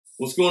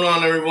What's going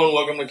on, everyone?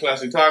 Welcome to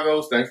Classic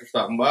Tacos. Thanks for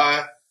stopping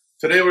by.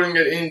 Today we're going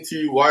to get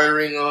into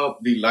wiring up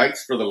the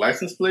lights for the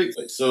license plate.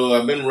 So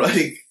I've been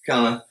running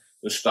kind of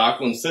the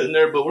stock one sitting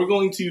there, but we're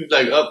going to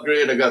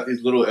upgrade. I got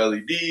these little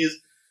LEDs.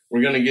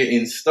 We're going to get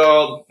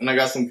installed, and I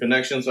got some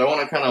connections. So I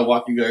want to kind of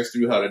walk you guys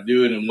through how to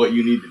do it and what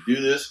you need to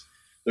do this.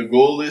 The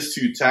goal is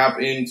to tap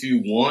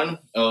into one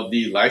of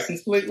the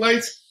license plate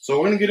lights. So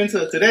we're going to get into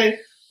that today.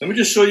 Let me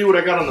just show you what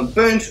I got on the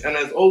bench. And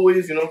as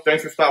always,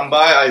 thanks for stopping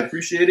by. I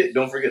appreciate it.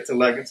 Don't forget to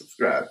like and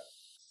subscribe.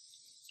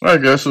 All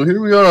right, guys. So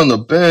here we are on the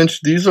bench.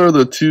 These are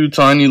the two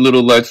tiny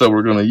little lights that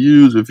we're going to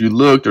use. If you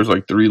look, there's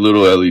like 3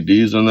 little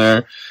LEDs in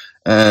there.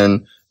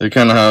 And they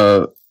kind of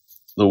have,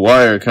 the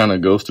wire kind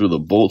of goes through the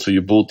bolt. So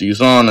you bolt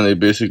these on and they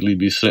basically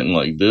be sitting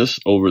like this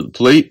over the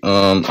plate.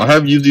 I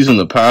have used these in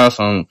the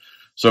past on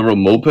several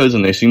mopeds,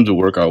 and they seem to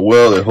work out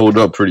well. They hold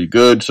up pretty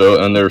good,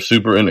 and they're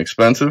super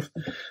inexpensive.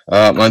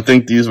 I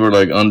think these were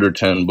like under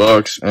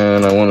 $10,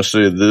 and I want to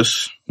say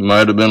this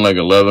might have been like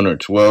 11 or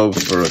 12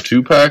 for a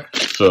 2-pack.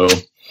 So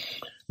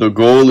the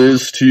goal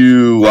is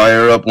to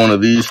wire up one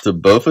of these to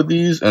both of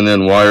these, and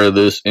then wire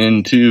this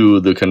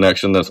into the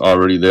connection that's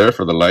already there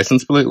for the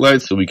license plate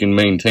lights, so we can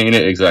maintain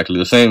it exactly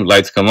the same.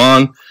 Lights come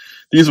on,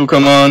 these will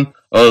come on.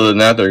 Other than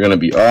that, they're going to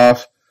be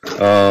off.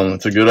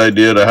 It's a good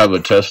idea to have a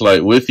test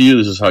light with you.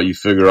 This is how you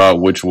figure out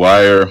which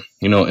wire,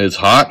 is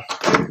hot.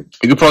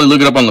 You could probably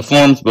look it up on the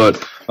forums,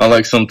 but I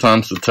like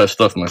sometimes to test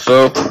stuff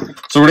myself.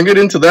 So we're going to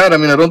get into that. I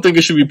don't think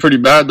it should be pretty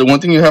bad. The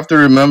one thing you have to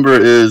remember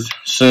is,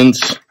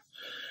 since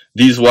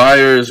these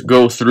wires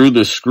go through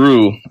the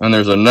screw and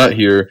there's a nut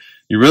here,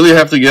 you really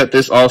have to get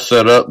this all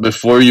set up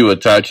before you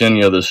attach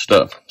any of this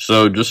stuff.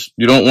 So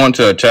you don't want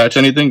to attach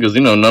anything because,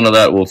 none of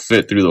that will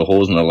fit through the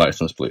holes in the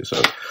license plate.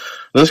 So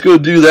let's go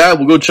do that.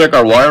 We'll go check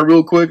our wire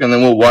real quick, and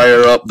then we'll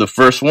wire up the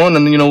first one,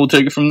 and then, we'll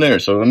take it from there.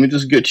 So let me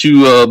just get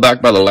you back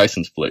by the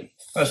license plate.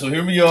 All right, so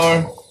here we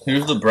are.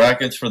 Here's the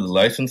brackets for the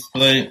license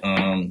plate.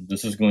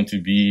 This is going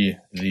to be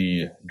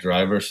the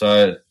driver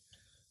side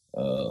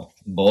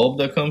bulb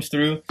that comes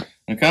through.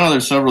 And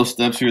there's several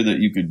steps here that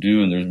you could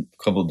do, and there's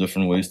a couple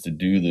different ways to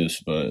do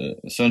this. But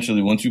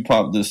essentially, once you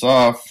pop this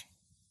off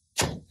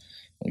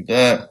like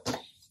that,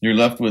 you're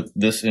left with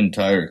this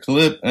entire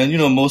clip. And,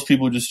 most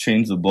people just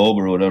change the bulb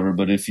or whatever.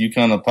 But if you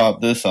kind of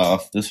pop this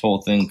off, this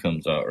whole thing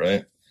comes out,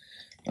 right?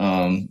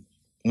 And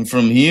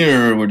from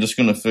here, we're just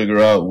going to figure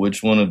out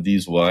which one of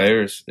these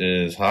wires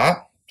is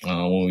hot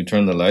when we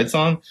turn the lights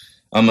on.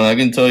 I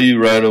can tell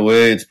you right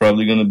away, it's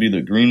probably going to be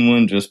the green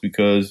one, just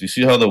because you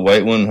see how the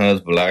white one has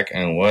black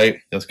and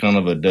white. That's kind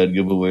of a dead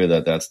giveaway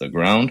that that's the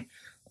ground.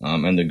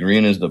 And the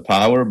green is the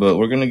power. But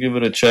we're going to give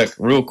it a check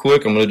real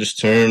quick. I'm going to just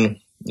turn,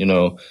 I'm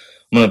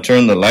going to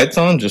turn the lights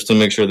on just to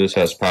make sure this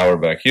has power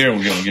back here.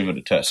 We're going to give it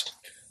a test.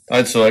 All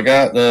right, so I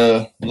got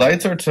the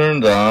lights are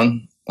turned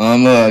on.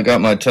 I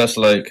got my test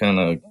light kind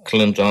of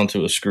clamped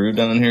onto a screw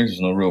down here. There's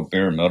no real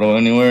bare metal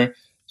anywhere.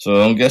 So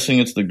I'm guessing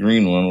it's the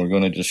green one. We're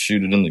going to just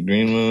shoot it in the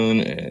green one.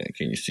 And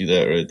can you see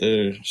that right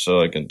there?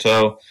 So I can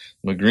tell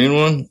the green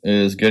one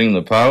is getting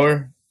the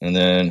power, and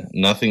then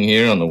nothing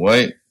here on the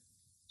white.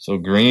 So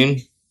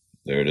green,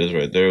 there it is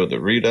right there with the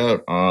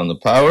readout on the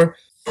power.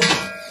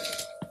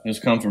 Here's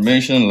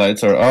confirmation,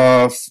 lights are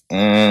off,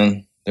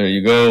 and there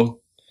you go,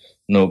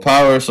 no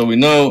power. So we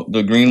know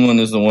the green one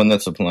is the one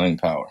that's supplying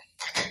power.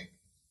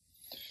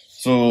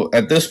 So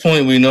at this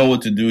point, we know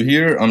what to do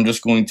here. I'm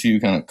just going to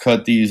kind of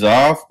cut these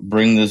off,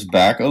 bring this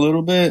back a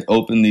little bit,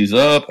 open these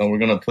up, and we're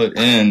going to put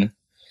in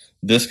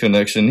this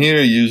connection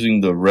here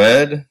using the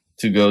red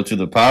to go to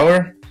the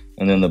power,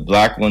 and then the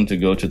black one to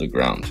go to the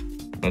ground.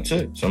 That's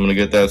it. So I'm going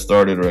to get that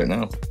started right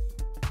now.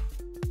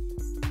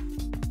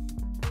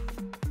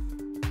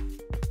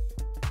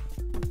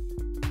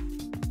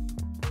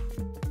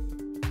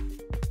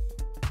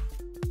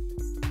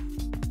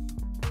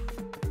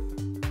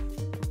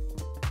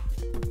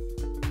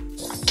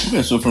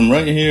 Okay, so from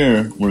right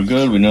here, we're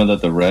good. We know that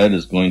the red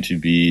is going to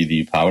be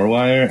the power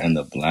wire and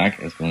the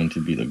black is going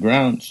to be the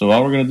ground. So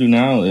all we're going to do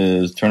now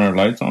is turn our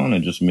lights on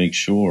and just make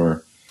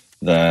sure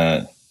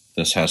that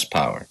this has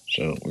power.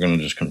 So we're going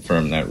to just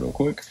confirm that real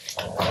quick.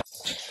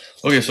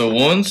 Okay, so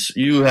once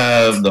you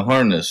have the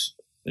harness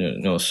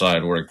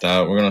side worked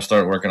out, we're going to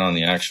start working on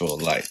the actual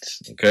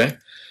lights, okay?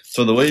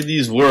 So the way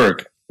these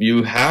work,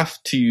 you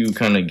have to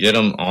kind of get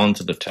them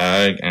onto the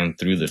tag and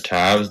through the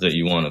tabs that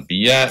you want to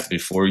be at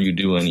before you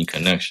do any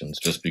connections,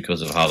 just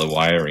because of how the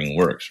wiring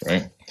works,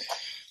 right?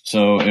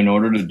 So in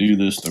order to do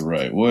this the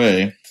right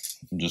way,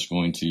 I'm just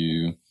going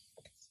to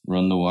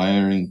run the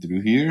wiring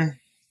through here,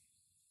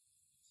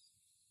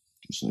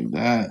 just like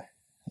that,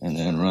 and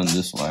then run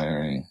this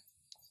wiring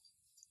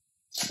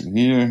through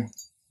here,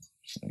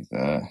 just like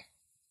that.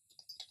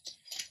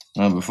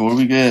 Now, before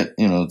we get,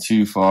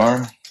 too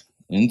far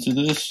into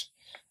this,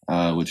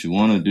 what you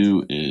want to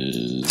do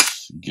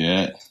is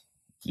get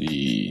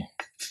the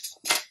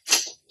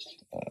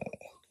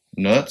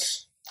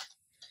nuts.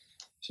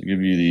 So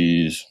give you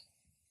these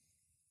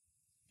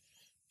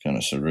kind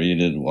of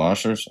serrated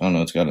washers. I don't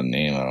know, it's got a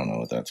name. I don't know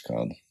what that's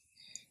called.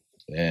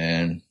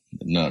 And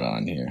the nut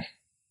on here.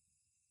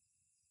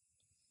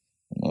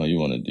 All you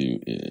want to do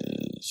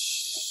is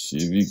see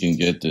if you can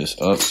get this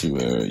up to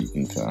where you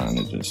can kind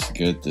of just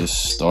get this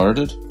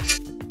started.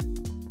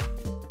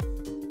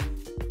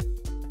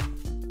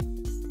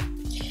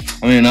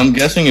 I mean, I'm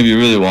guessing if you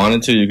really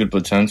wanted to, you could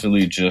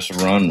potentially just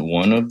run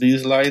one of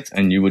these lights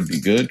and you would be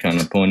good,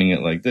 kind of pointing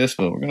it like this,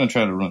 but we're going to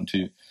try to run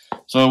two.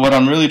 So what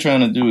I'm really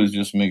trying to do is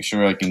just make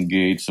sure I can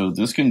gauge. So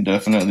this can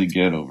definitely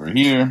get over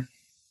here.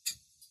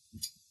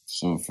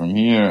 So from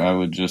here, I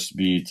would just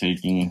be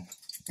taking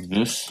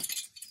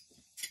this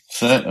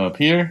set up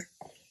here,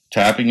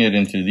 tapping it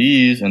into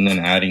these, and then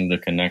adding the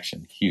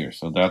connection here.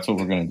 So that's what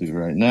we're going to do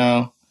right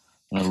now.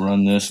 I'm going to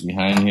run this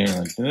behind here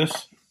like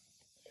this.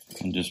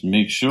 And just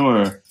make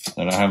sure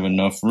that I have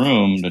enough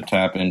room to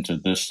tap into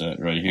this set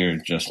right here,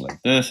 just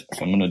like this.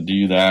 So I'm going to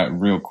do that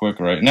real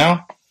quick right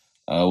now.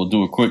 We'll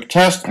do a quick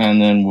test,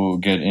 and then we'll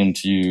get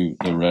into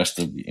the rest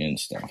of the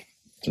install.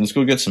 So let's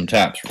go get some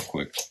taps real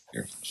quick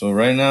here. So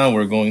right now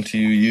we're going to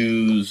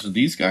use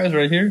these guys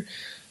right here.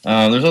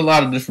 There's a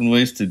lot of different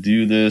ways to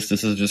do this.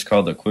 This is just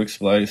called a quick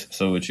splice.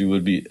 So what you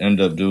would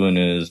end up doing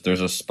is there's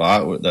a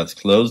spot that's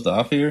closed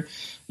off here.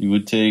 You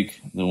would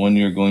take the one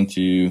you're going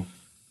to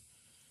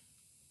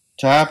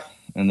tap,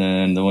 and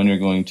then the one you're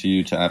going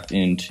to tap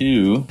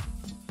into,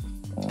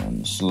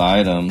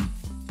 slide them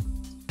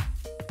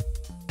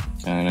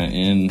kind of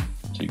in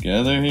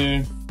together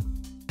here.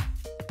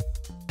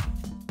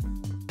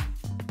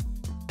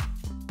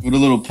 Give it a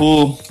little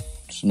pull,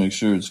 just make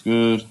sure it's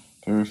good.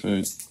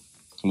 Perfect.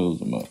 Close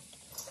them up.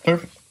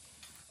 Perfect.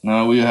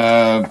 Now we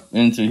have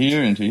into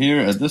here, into here.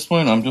 At this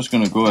point, I'm just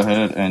going to go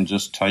ahead and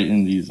just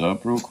tighten these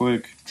up real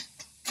quick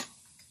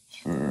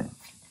for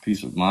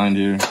peace of mind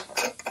here.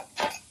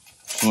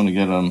 Just want to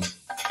get them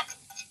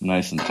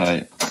nice and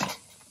tight.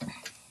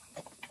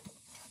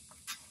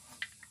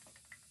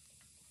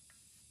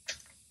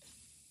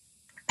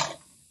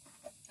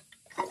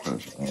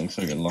 Perfect. Looks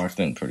like it locked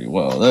in pretty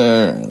well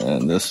there. And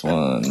then this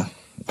one,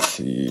 let's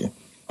see.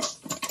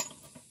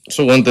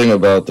 So one thing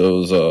about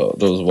those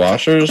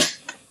washers,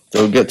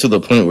 they'll get to the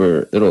point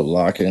where it'll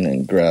lock in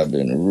and grab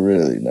in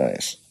really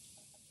nice.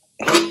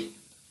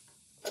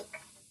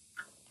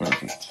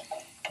 Perfect.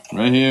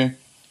 Right here.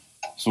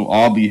 So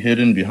I'll be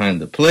hidden behind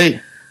the plate.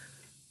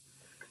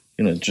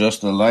 You can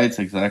adjust the lights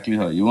exactly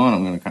how you want.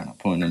 I'm going to kind of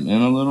point them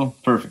in a little.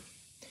 Perfect.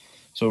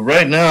 So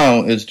right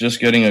now it's just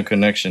getting a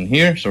connection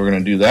here. So we're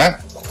going to do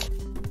that.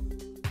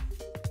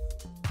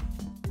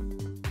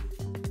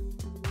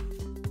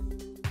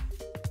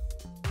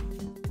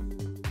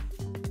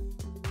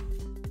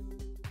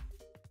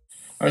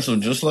 All right, so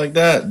just like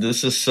that,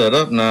 this is set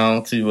up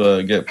now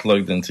to get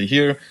plugged into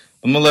here.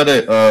 I'm going to let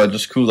it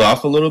just cool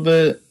off a little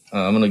bit.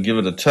 I'm going to give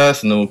it a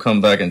test, and then we'll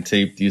come back and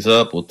tape these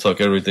up. We'll tuck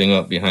everything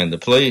up behind the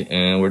plate,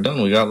 and we're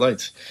done. We got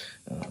lights.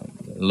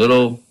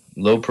 Little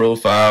low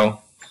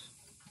profile,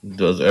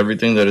 does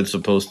everything that it's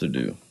supposed to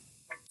do.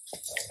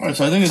 All right,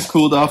 so I think it's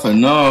cooled off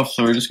enough,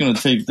 so we're just going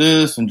to take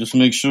this and just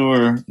make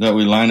sure that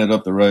we line it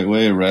up the right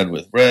way, red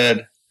with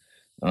red,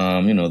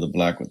 you know, the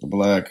black with the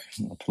black.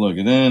 I'll plug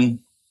it in.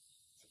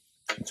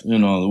 It's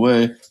in all the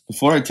way.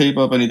 Before I tape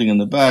up anything in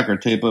the back or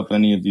tape up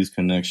any of these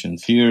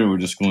connections here, we're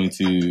just going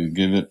to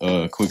give it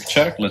a quick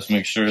check. Let's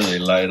make sure they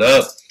light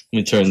up. Let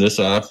me turn this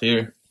off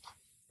here.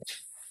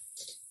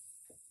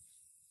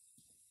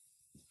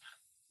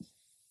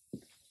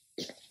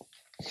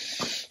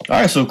 All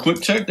right, so quick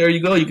check. There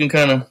you go. You can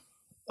kind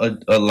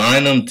of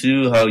align them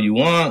to how you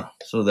want,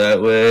 so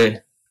that way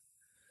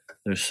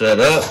they're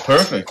set up.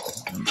 Perfect.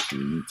 Let's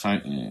see,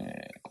 tighten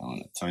it. I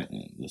want to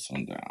tighten this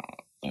one down.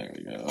 There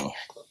we go.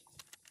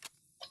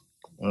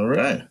 All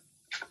right,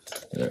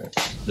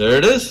 there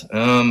it is.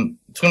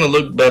 It's gonna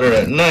look better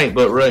at night,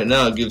 but right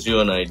now it gives you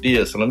an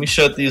idea. So let me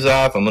shut these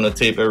off. I'm gonna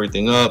tape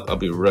everything up. I'll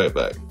be right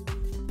back.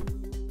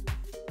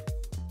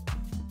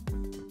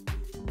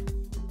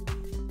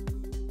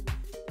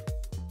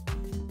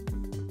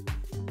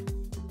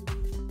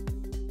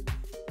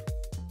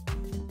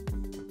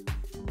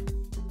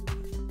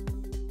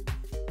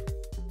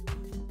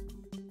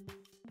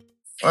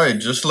 All right,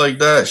 just like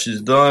that,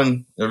 she's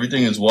done.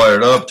 Everything is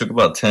wired up. Took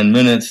about 10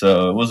 minutes.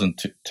 It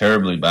wasn't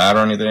terribly bad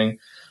or anything.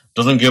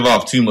 Doesn't give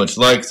off too much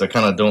light because I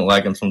kind of don't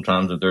like them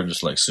sometimes if they're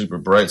just like super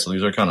bright. So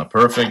these are kind of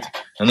perfect.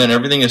 And then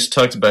everything is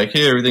tucked back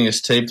here. Everything is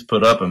taped,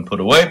 put up, and put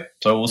away.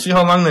 So we'll see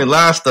how long they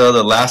last. The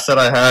last set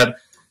I had,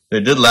 they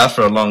did last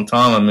for a long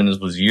time. I mean,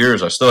 it was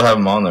years. I still have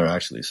them on there,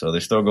 actually. So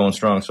they're still going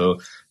strong. So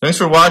thanks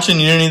for watching.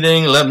 You need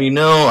anything, let me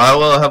know. I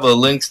will have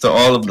links to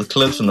all of the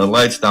clips and the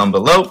lights down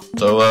below.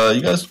 So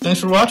you guys,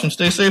 thanks for watching.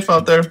 Stay safe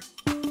out there.